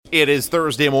It is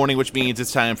Thursday morning, which means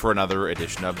it's time for another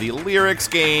edition of the Lyrics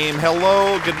Game.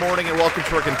 Hello, good morning, and welcome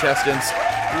to our contestants.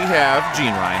 We have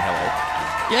Jeanne Ryan, hello.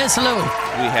 Yes, hello.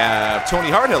 We have Tony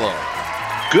Hart, hello.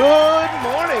 Good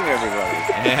morning, everybody.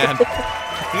 And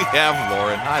we have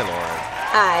Lauren. Hi, Lauren.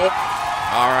 Hi.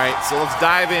 All right, so let's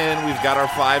dive in. We've got our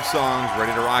 5 songs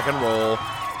ready to rock and roll.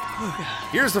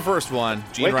 Here's the first one.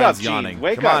 Jeanne Ryan's up, yawning.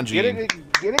 Wake Come up. on, Jeanne.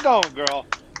 Get it going, girl.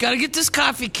 Gotta get this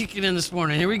coffee kicking in this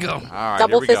morning. Here we go. All right,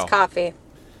 Double here we fist go. coffee.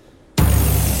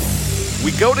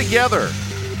 We go together.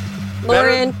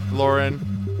 Lauren. Lauren.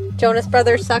 Jonas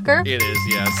Brothers Sucker. It is,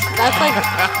 yes. That's like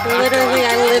literally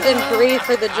I live and breathe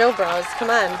for the Joe Bros.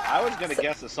 Come on. I was going to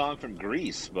guess a song from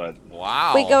Greece, but...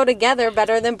 Wow. We go together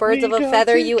better than birds of a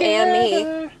feather, you and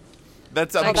me.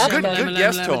 That's a that's good good.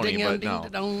 guess, Tony, but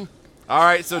no. All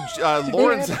right, so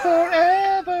Lauren's...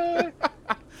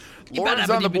 Lauren's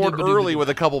on the board early with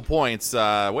a couple points.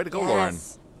 Way to go, Lauren.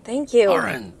 Thank you.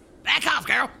 Lauren, back off,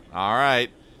 girl. All right.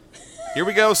 Here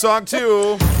we go, song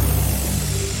 2.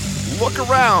 Look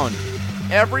around.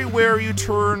 Everywhere you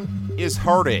turn is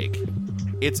heartache.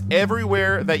 It's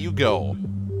everywhere that you go.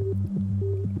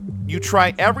 You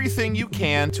try everything you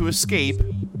can to escape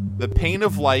the pain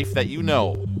of life that you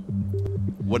know.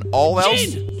 When all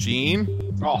else...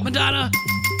 Jeanne? Oh. Madonna.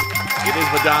 It is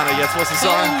Madonna. Yes, what's the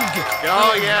song?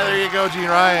 Oh, yeah, there you go, Jeanne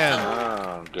Ryan.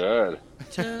 Oh, good.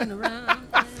 Turn around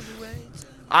every way.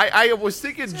 I was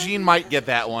thinking Jeanne might get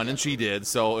that one, and she did.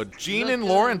 So Jeanne and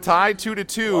Lauren tied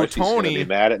 2-2. Well, she's going to Tony, be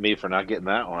mad at me for not getting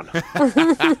that one.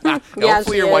 Yeah,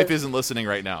 hopefully your she wife is. isn't listening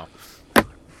right now.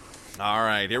 All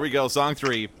right, here we go. Song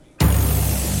 3.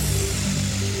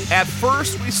 At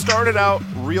first, we started out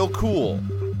real cool,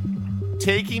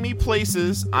 taking me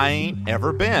places I ain't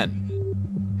ever been.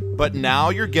 But now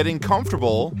you're getting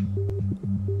comfortable,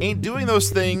 ain't doing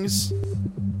those things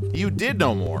you did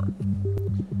no more.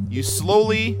 You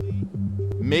slowly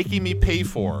making me pay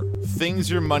for things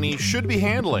your money should be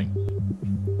handling.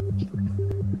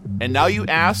 And now you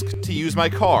ask to use my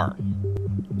car.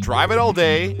 Drive it all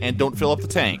day and don't fill up the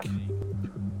tank.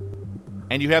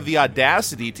 And you have the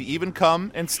audacity to even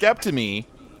come and step to me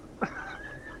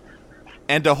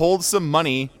and to hold some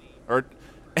money, or,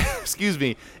 excuse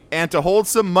me, and to hold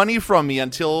some money from me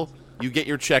until you get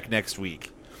your check next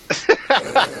week.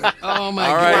 Oh, my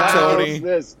All God. right, Tony.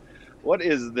 What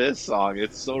is this song?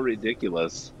 It's so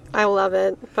ridiculous. I love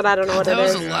it, but I don't know what That it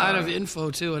was is. a lot of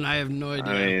info, too, and I have no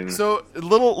idea. I mean, So,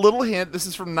 little hint. This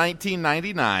is from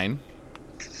 1999.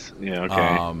 yeah,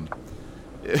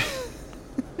 okay.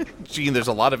 Jeanne, there's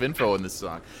a lot of info in this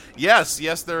song. Yes,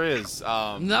 there is.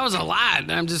 That was a lot.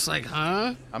 And I'm just like,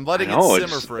 huh? I'm letting I know, it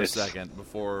simmer for a it's- second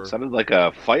before. Sounded like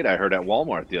a fight I heard at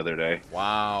Walmart the other day.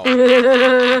 Wow.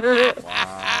 Nice.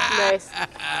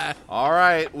 All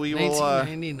right, we will.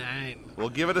 1999. We'll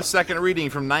give it a second reading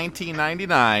from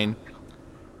 1999.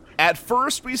 At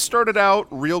first, we started out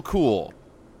real cool,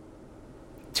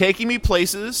 taking me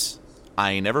places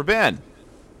I ain't never been.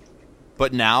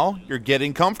 But now you're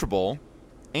getting comfortable,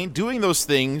 ain't doing those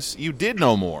things you did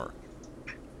no more.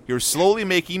 You're slowly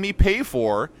making me pay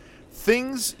for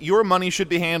things your money should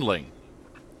be handling.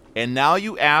 And now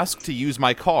you ask to use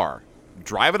my car.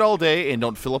 Drive it all day and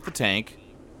don't fill up the tank.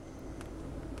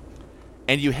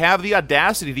 And you have the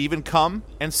audacity to even come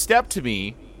and step to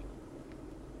me,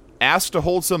 ask to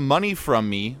hold some money from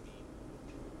me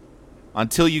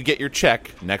until you get your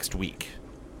check next week.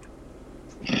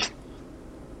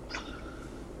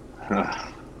 I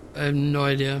have no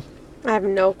idea. I have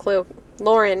no clue.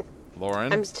 Lauren,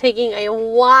 Lauren? I'm taking a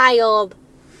wild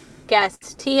guess.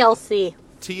 TLC.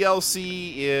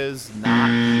 TLC is not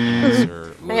the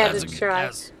answer. Ooh, I had that's to a good try.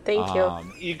 guess. Thank you.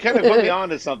 You kind of put me on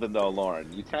to something, though,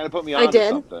 Lauren. You kind of put me on I to did?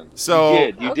 something. So-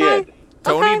 You Okay. did.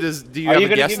 Tony, Okay. do you Are have you a going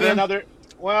to guess give me then? another...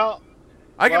 Well,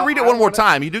 I can well, read it I one more wanna-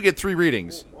 time. You do get 3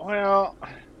 readings. well,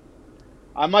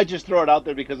 I might just throw it out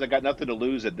there because I got nothing to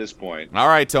lose at this point. All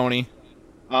right, Tony.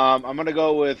 I'm going to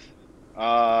go with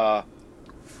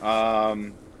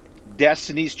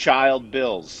Destiny's Child,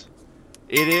 Bills.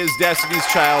 It is Destiny's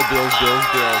Child, Bills.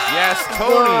 Yes,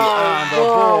 Tony on the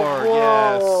board.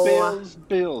 Yes. whoa.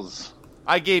 Bills.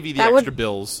 I gave you the That extra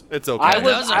bills. It's okay. I that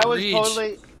was a reach.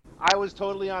 was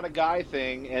totally on a guy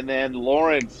thing, and then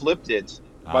Lauren flipped it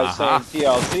by Uh-huh. saying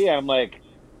TLC. I'm like,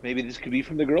 maybe this could be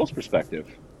from the girl's perspective.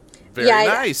 Very yeah,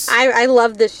 nice. I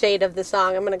love the shade of the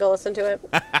song. I'm going to go listen to it.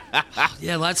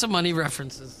 Yeah, lots of money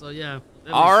references. So, yeah.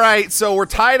 All right, so we're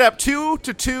tied up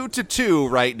 2-2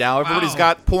 right now. Everybody's Wow.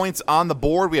 got points on the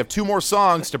board. We have 2 more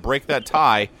songs to break that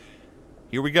tie.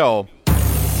 Here we go.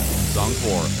 Song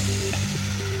 4.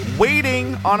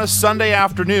 Waiting on a Sunday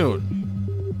afternoon.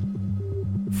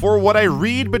 For what I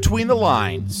read between the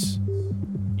lines,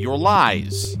 your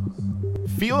lies.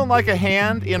 Feeling like a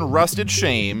hand in rusted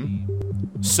shame.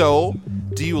 So,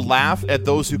 do you laugh at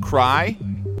those who cry?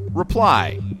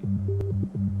 Reply.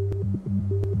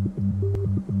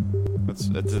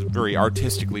 That's a very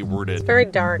artistically worded. It's very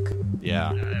dark.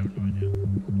 Yeah. I have no idea.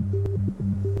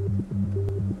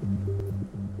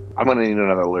 I'm going to need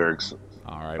another lyrics.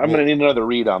 All right. I'm going to need another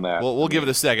read on that. We'll give it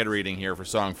a second reading here for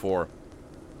song 4.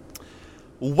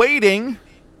 Waiting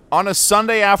on a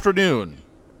Sunday afternoon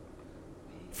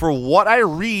for what I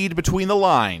read between the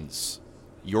lines,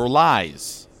 your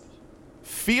lies.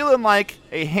 Feeling like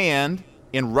a hand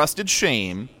in rusted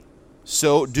shame,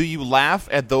 so do you laugh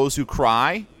at those who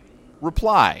cry?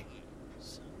 Reply.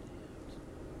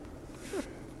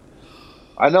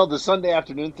 I know the Sunday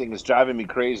afternoon thing is driving me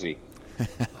crazy.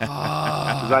 Because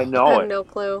I I know have it. no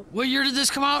clue. What year did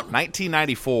this come out?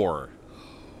 1994.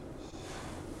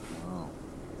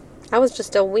 I was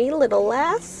just a wee little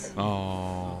lass.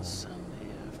 Oh. Sunday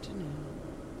afternoon.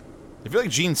 I feel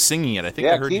like Jeanne's singing it. I think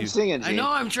I Yeah, heard keep you. singing, Gene. I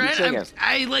know. I'm Keep trying. singing.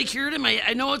 I like hear it in my.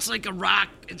 I know it's like a rock.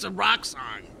 It's a rock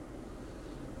song.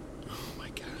 Oh my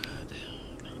god.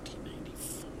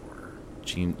 1994.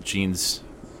 Jean's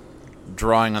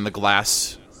drawing on the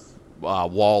glass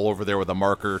wall over there with a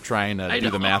marker, trying to do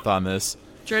the know. math on this.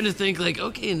 Trying to think like,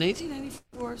 okay, in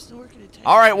 1994, I'm still working at.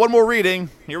 All right, one more reading.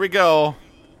 Here we go.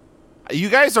 You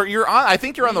guys you're on. I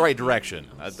think you're on the right direction.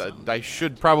 I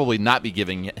should probably not be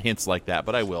giving hints like that,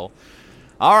 but I will.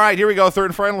 All right, here we go. Third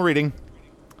and final reading.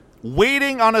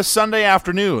 Waiting on a Sunday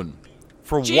afternoon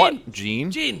for what?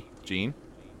 Jeanne. Jeanne.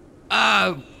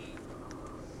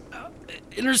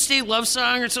 Interstate Love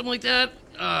Song or something like that.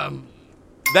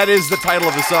 That is the title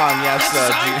of the song. Yes,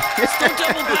 Jeanne. Stone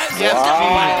Temple Pilots. Yes, Stone Jeanne.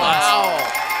 Temple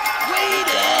Pilots. Waiting.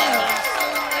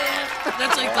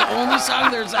 That's like the only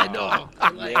song there's I know.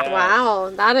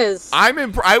 Wow, that is. I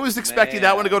was expecting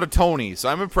that one to go to Tony, so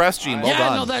I'm impressed, Jeanne. Well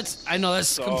Yeah, done. I know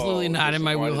that's completely not in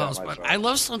my disappointed wheelhouse, at but myself. I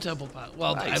love Stone Temple Pilots.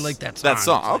 Well, I Nice. like that song. That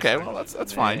song. It's like- Okay, well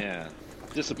that's fine. Yeah.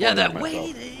 Disappointed Yeah, that in myself.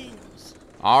 waiting.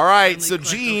 All right, Finally so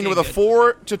clicked. Jeanne Okay, with a good.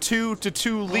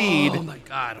 4-2 lead. Oh my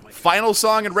god. Final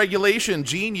song in regulation.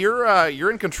 Jeanne, you're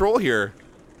in control here.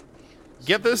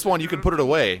 Get this one, you can put it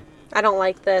away. I don't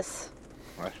like this.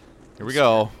 Here we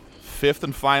go. Fifth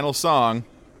and final song.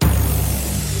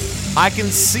 I can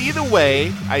see the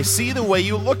way, I see the way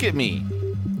you look at me.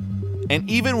 And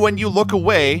even when you look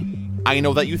away, I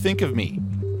know that you think of me.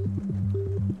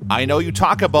 I know you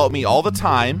talk about me all the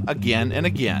time, again and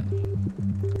again.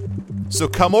 So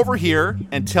come over here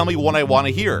and tell me what I want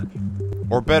to hear.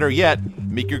 Or better yet,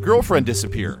 make your girlfriend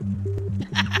disappear.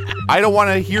 I don't want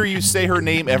to hear you say her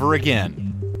name ever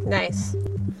again. Nice.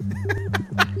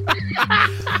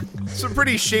 Some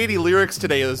pretty shady lyrics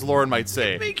today, as Lauren might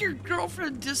say. Make your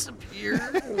girlfriend disappear.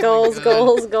 Goals,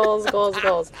 goals, goals, goals,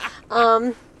 goals.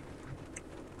 I'm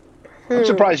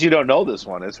surprised you don't know this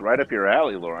one. It's right up your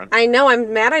alley, Lauren. I know.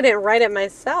 I'm mad I didn't write it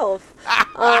myself.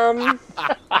 Can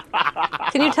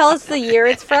you tell us the year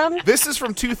it's from? This is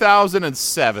from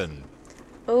 2007.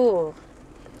 Ooh.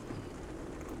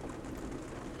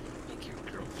 Make your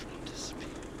girlfriend disappear.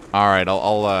 All right,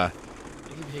 I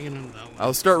keep hanging on to that one.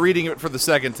 I'll start reading it for the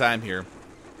second time here.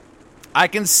 I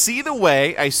can see the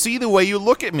way, I see the way you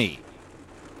look at me.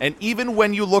 And even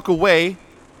when you look away,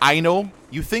 I know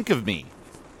you think of me.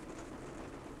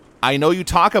 I know you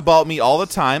talk about me all the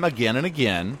time, again and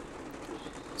again.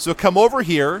 So come over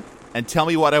here and tell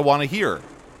me what I want to hear.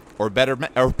 Or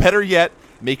better yet,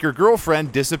 make your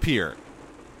girlfriend disappear.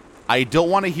 I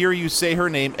don't want to hear you say her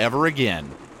name ever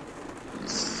again.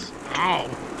 Ow.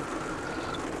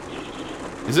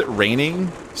 Is it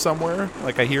raining somewhere?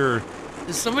 Like I hear...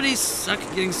 Is somebody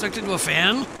getting sucked into a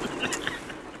fan?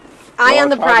 Eye on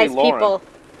the it's probably prize, Lauren. people.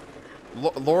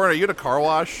 Lauren, are you at a car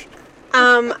wash?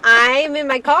 I'm in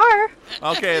my car.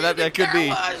 Okay, that could be. Car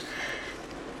wash.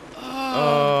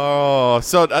 Oh,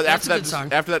 so That's a good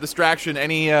song. after that distraction,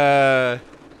 any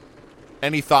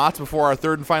thoughts before our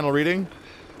third and final reading?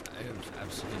 I have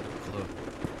absolutely no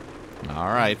clue.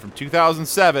 All right, from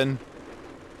 2007.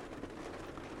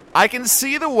 I can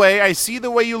see the way, I see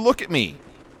the way you look at me.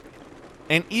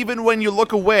 And even when you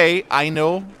look away, I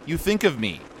know you think of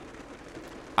me.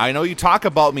 I know you talk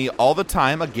about me all the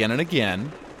time, again and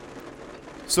again.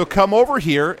 So come over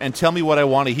here and tell me what I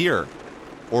want to hear.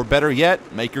 Or better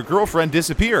yet, make your girlfriend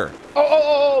disappear.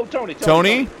 Oh, Tony.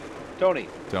 Tony? Tony.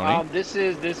 This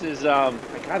is God,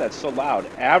 that's so loud.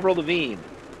 Avril Lavigne.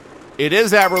 It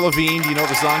is Avril Lavigne. Do you know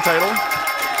the song title?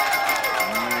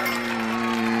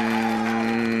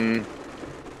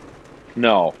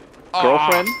 No.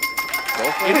 Girlfriend?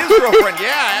 It is Girlfriend,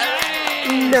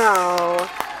 yeah.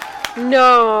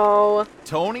 No.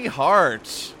 Tony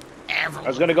Hart. I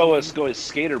was gonna go with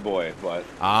Skater Boy, but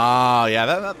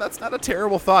yeah, that's not a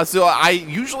terrible thought. So I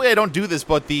don't do this,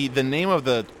 but the name of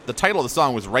the title of the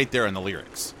song was right there in the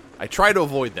lyrics. I try to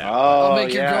avoid that. I'll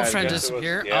make your girlfriend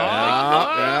disappear. See?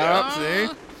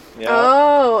 Yeah.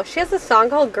 Oh, she has a song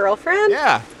called Girlfriend?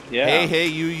 Yeah. Yeah. Hey,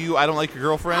 you, I don't like your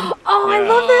girlfriend. Oh, I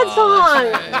love that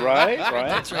song. Right.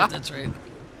 That's right.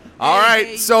 All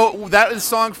right, so that is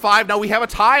song 5. Now we have a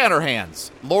tie on our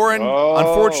hands. Lauren,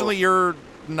 unfortunately, you're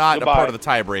not a part of the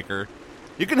tiebreaker.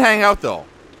 You can hang out, though.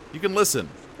 You can listen.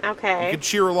 Okay. You can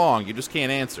cheer along. You just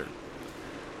can't answer.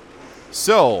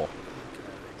 So,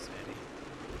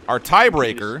 our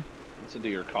tiebreaker... Listen to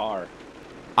your car.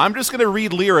 I'm just going to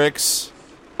read lyrics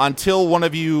until one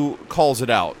of you calls it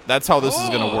out. That's how this is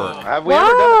going to work. Have we ever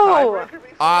done a tiebreaker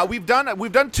before?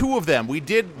 We've done 2 of them. We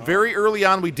did very early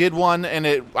on. We did one, and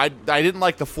I didn't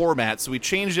like the format, so we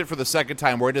changed it for the second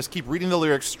time, where I just keep reading the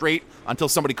lyrics straight until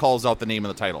somebody calls out the name of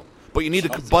the title. But you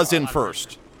need to buzz in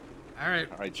first. All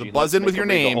right, So buzz in with your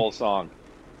name. The whole song.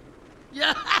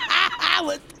 Yeah.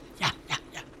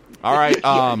 All right.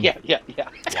 Yeah.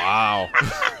 Wow.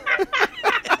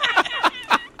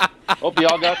 Hope you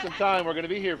all got some time. We're gonna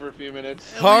be here for a few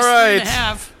minutes. All right.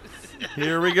 3.5.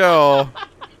 Here we go.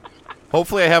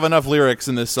 Hopefully I have enough lyrics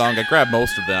in this song. I grabbed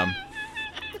most of them.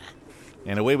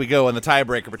 And away we go in the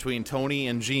tiebreaker between Tony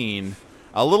and Jeanne.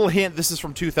 A little hint, this is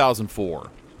from 2004.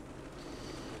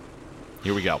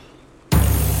 Here we go.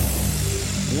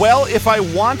 Well, if I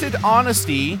wanted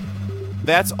honesty,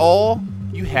 that's all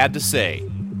you had to say.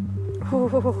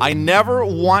 I never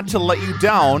want to let you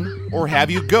down or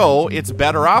have you go. It's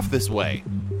better off this way.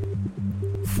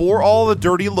 For all the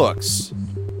dirty looks.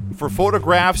 For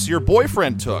photographs your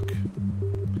boyfriend took.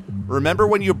 Remember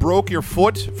when you broke your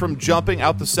foot from jumping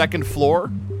out the second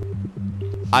floor?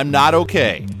 I'm not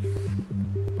okay.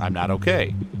 I'm not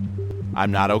okay.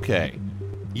 I'm not okay.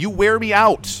 You wear me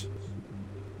out.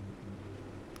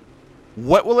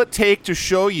 What will it take to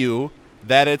show you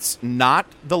that it's not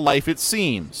the life it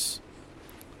seems?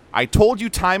 I told you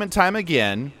time and time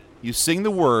again, you sing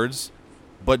the words,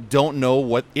 but don't know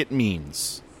what it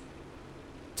means.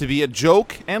 To be a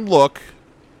joke and look,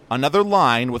 another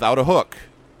line without a hook.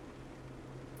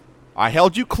 I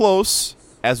held you close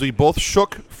as we both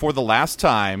shook for the last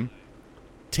time.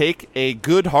 Take a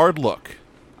good hard look.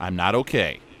 I'm not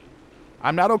okay.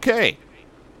 I'm not okay.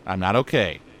 I'm not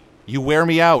okay. You wear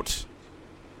me out.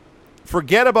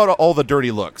 Forget about all the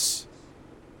dirty looks.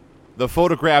 The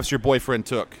photographs your boyfriend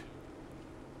took.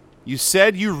 You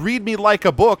said you read me like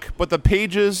a book, but the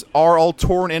pages are all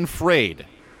torn and frayed.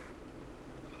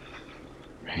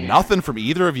 Man. Nothing from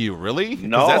either of you, really?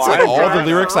 No, that's like all the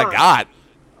lyrics I got.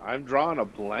 I'm drawing a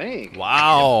blank.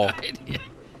 Wow.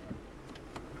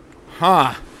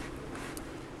 Huh.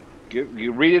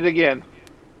 You read it again.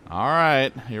 All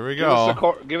right, here we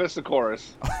go. Give us the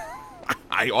chorus.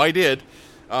 I did.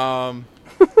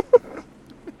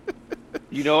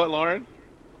 You know it, Lauren?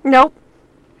 Nope.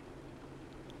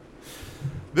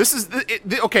 This is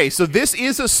okay. So this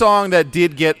is a song that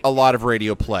did get a lot of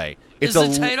radio play. Is the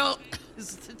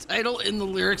title in the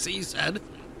lyrics that you said?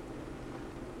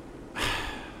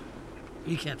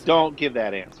 You can't. Don't give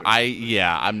that answer.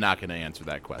 I'm not going to answer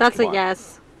that question. That's a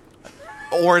yes.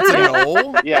 Or it's a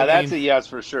no. Yeah, that's a yes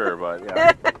for sure. But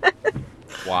yeah.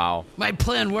 Wow. My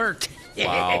plan worked.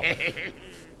 Wow.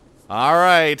 All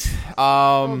right.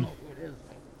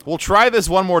 We'll try this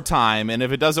one more time, and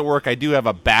if it doesn't work, I do have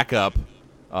a backup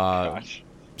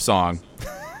song.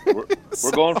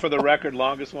 We're going for the record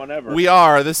longest one ever. We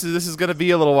are. This is going to be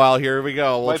a little while. Here we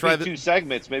go. We'll try 2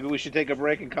 segments. Maybe we should take a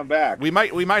break and come back. We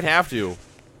might have to.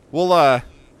 We'll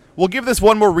give this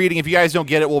one more reading. If you guys don't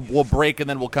get it, we'll break and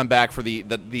then we'll come back for the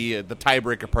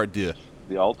tiebreaker part 2.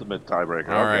 The ultimate tiebreaker.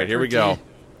 All right, here we go.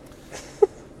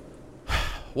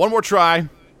 One more try.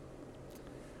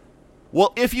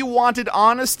 Well, if you wanted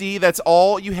honesty, that's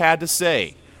all you had to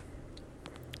say.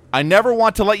 I never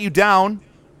want to let you down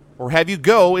or have you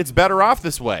go. It's better off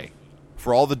this way.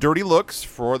 For all the dirty looks,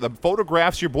 for the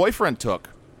photographs your boyfriend took.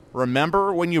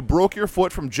 Remember when you broke your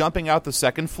foot from jumping out the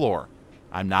second floor.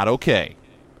 I'm not okay.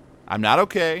 I'm not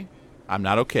okay. I'm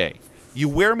not okay. You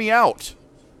wear me out.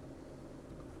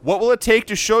 What will it take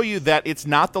to show you that it's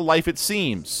not the life it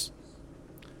seems?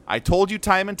 I told you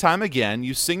time and time again,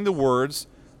 you sing the words,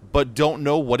 but don't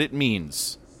know what it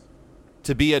means.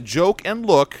 To be a joke and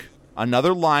look,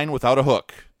 another line without a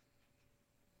hook.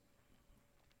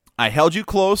 I held you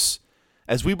close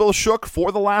as we both shook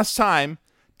for the last time.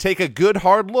 Take a good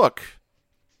hard look.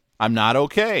 I'm not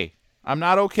okay. I'm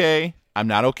not okay. I'm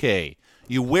not okay.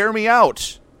 You wear me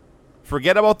out.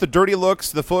 Forget about the dirty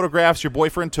looks, the photographs your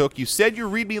boyfriend took. You said you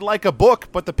read me like a book,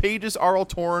 but the pages are all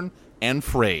torn and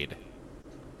frayed.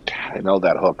 God, I know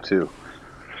that hook too.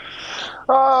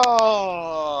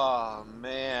 Oh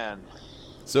man.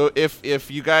 So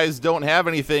if you guys don't have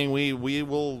anything, we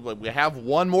have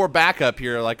one more backup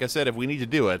here. Like I said, if we need to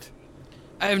do it.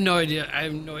 I have no idea. I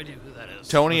have no idea who that is.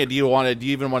 Tony, do you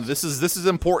even want? This is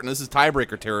important. This is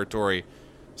tiebreaker territory.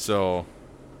 So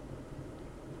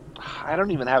I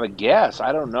don't even have a guess.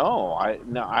 I don't know. I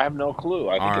have no clue.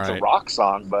 I think it's a rock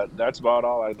song, but that's about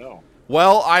all I know.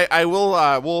 Well, I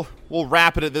will we'll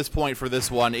wrap it at this point for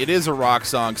this one. It is a rock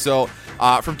song. So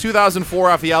from 2004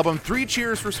 off the album 3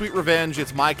 Cheers for Sweet Revenge,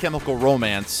 it's My Chemical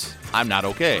Romance, I'm Not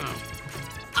Okay.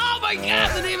 Oh my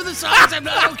God, the name of the song is I'm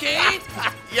Not Okay?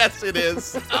 Yes, it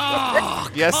is. Oh,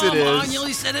 yes, it is. Come on, you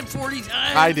only said it 40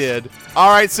 times. I did. All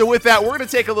right, so with that, we're going to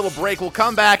take a little break. We'll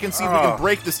come back and see if we can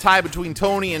break this tie between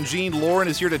Tony and Jeanne. Lauren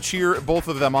is here to cheer both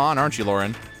of them on, aren't you,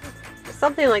 Lauren?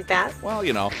 Something like that. Well,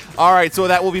 you know. All right, so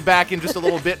that we'll be back in just a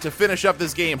little bit to finish up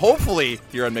this game, hopefully,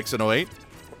 here on Mix 108.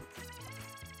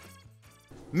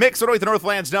 Mix 108, the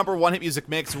Northland's #1 hit music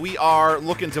mix. We are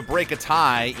looking to break a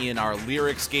tie in our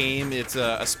lyrics game. It's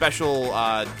a special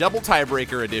double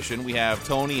tiebreaker edition. We have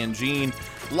Tony and Jeanne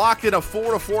locked in a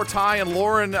 4-4 tie, and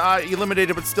Lauren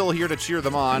eliminated but still here to cheer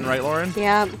them on. Right, Lauren?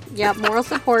 Yeah, moral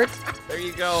support. There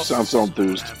you go. Sounds so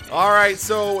enthused. All right,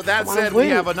 so that said, we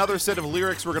have another set of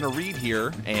lyrics we're going to read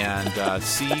here and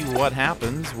see what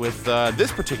happens with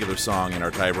this particular song in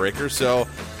our tiebreaker. So,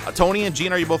 Tony and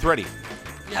Jeanne, are you both ready?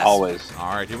 Yes. Always.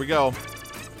 All right, here we go.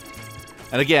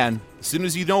 And again, as soon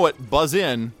as you know it, buzz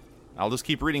in. I'll just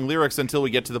keep reading lyrics until we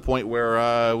get to the point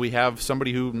where we have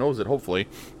somebody who knows it, hopefully.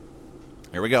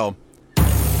 Here we go.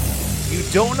 You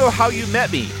don't know how you met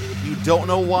me. You don't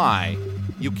know why.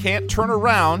 You can't turn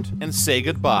around and say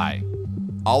goodbye.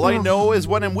 All I know is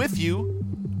when I'm with you,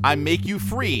 I make you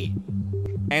free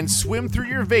and swim through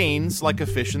your veins like a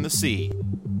fish in the sea.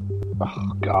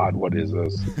 Oh, God, what is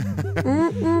this?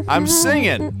 I'm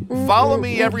singing. Follow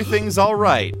me, everything's all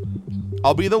right.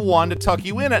 I'll be the one to tuck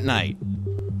you in at night.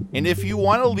 And if you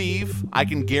want to leave, I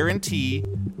can guarantee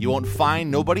you won't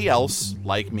find nobody else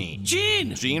like me.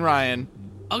 Jeanne! Jeanne Ryan.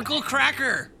 Uncle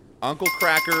Cracker. Uncle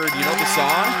Cracker. Do you know the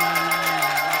song?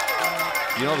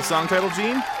 You know the song title,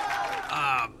 Jeanne?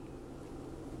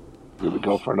 Here we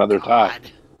go for another tie.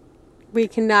 We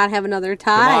cannot have another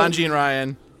tie. Come on, Jeanne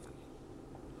Ryan.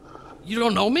 You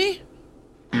don't know me?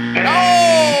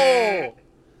 Oh!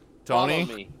 Tony?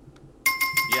 Follow me.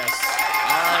 Yes.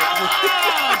 Oh,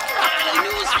 God, I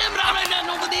knew it was him, but I did not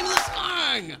know the name of the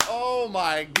song. Oh,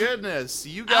 my goodness.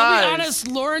 You guys. I'll be honest,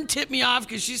 Lauren tipped me off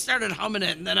because she started humming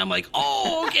it, and then I'm like,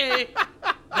 oh, okay.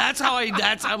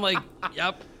 I'm like,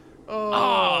 yep.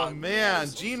 Oh, man.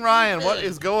 Jeanne Ryan, what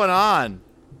is going on?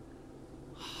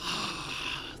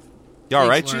 You all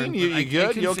right, Lauren, Jeanne? You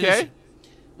good? You okay?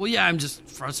 Well, yeah, I'm just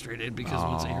frustrated because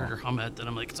once I heard her hum it, then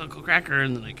I'm like, it's Uncle Cracker,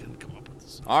 and then I couldn't come up with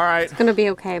this. All right. It's gonna be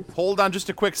okay. Hold on just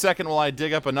a quick second while I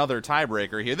dig up another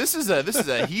tiebreaker here. This is a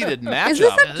heated matchup. Is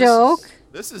this a joke?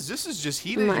 This is just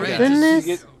heated. My guys.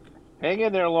 goodness. Hang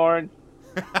in there, Lauren.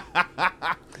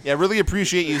 Yeah, really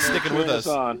appreciate you sticking with us.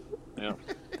 On. Yeah.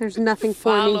 There's nothing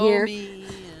for me here.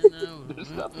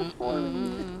 There's nothing for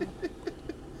me.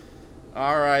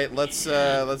 All right, let's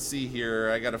see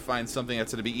here. I got to find something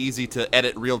that's going to be easy to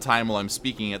edit real time while I'm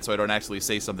speaking it, so I don't actually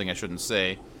say something I shouldn't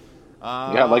say.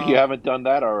 Yeah, like you haven't done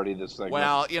that already this segment.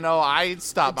 Well, you know, I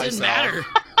stopped myself. Didn't matter.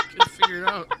 Couldn't figure it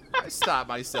out. I stopped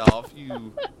myself.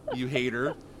 You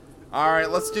hater. All right,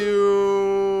 let's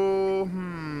do.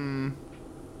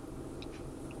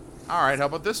 All right, how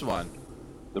about this one?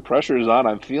 The pressure is on.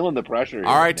 I'm feeling the pressure here.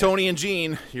 All right, Tony and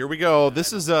Jeanne, here we go.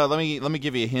 This is let me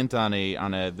give you a hint on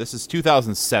a this is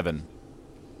 2007.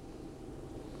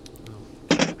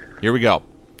 Here we go.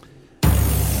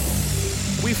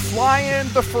 We fly in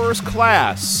the first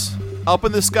class, up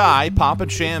in the sky, popping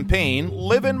champagne,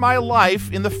 living my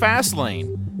life in the fast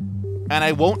lane. And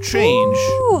I won't change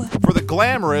for the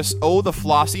glamorous, oh, the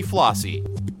flossy flossy.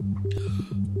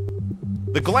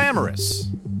 The glamorous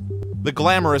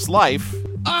life.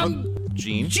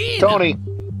 Jeanne? Tony.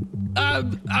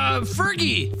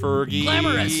 Fergie.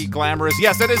 Glamorous.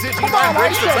 Yes, that is it. Jeanne Ryan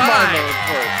breaks the tie.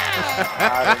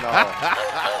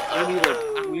 I don't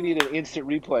know. We need an instant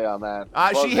replay on that.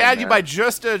 She had you by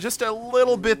just a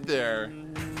little bit there.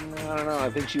 I don't know. I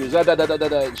think she was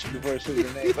before I said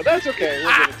your name, but that's okay.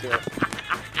 We'll get into it.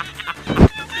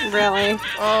 Really?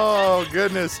 Oh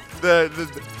goodness,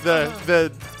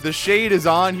 the shade is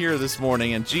on here this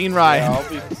morning, and Jeanne Ryan.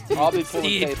 Yeah, I'll be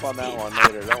pulling tape on that one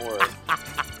later. Don't worry.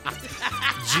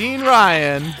 Jeanne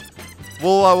Ryan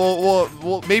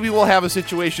We'll maybe we'll have a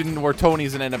situation where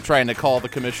Tony's gonna end up trying to call the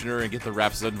commissioner and get the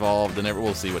refs involved, and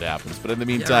we'll see what happens. But in the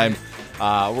meantime,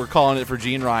 we're calling it for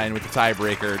Jeanne Ryan with the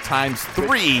tiebreaker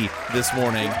 ×3 this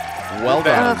morning. Well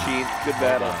done, Jeanne. Good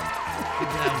battle.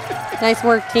 Nice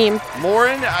work, team.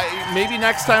 Lauren. Maybe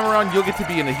next time around you'll get to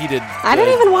be in a heated. I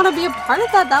didn't even want to be a part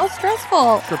of that. That was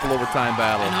stressful. Triple overtime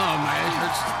battle. No, my head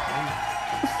hurts.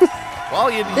 Well,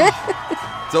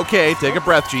 it's okay. Take a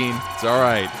breath, Jeanne. It's all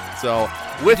right. So,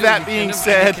 with that being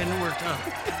said,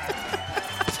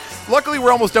 luckily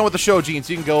we're almost done with the show, Jeanne,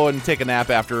 so you can go and take a nap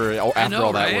after all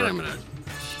that work.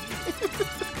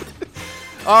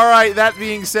 All right, that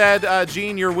being said,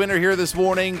 Jeanne, your winner here this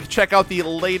morning. Check out the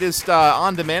latest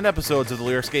on-demand episodes of the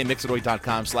Lyrics Game,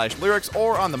 mixadoid.com/lyrics,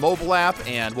 or on the mobile app,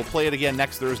 and we'll play it again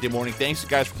next Thursday morning. Thanks, you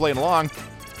guys, for playing along.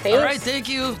 Thanks. All right, thank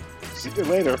you. See you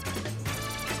later.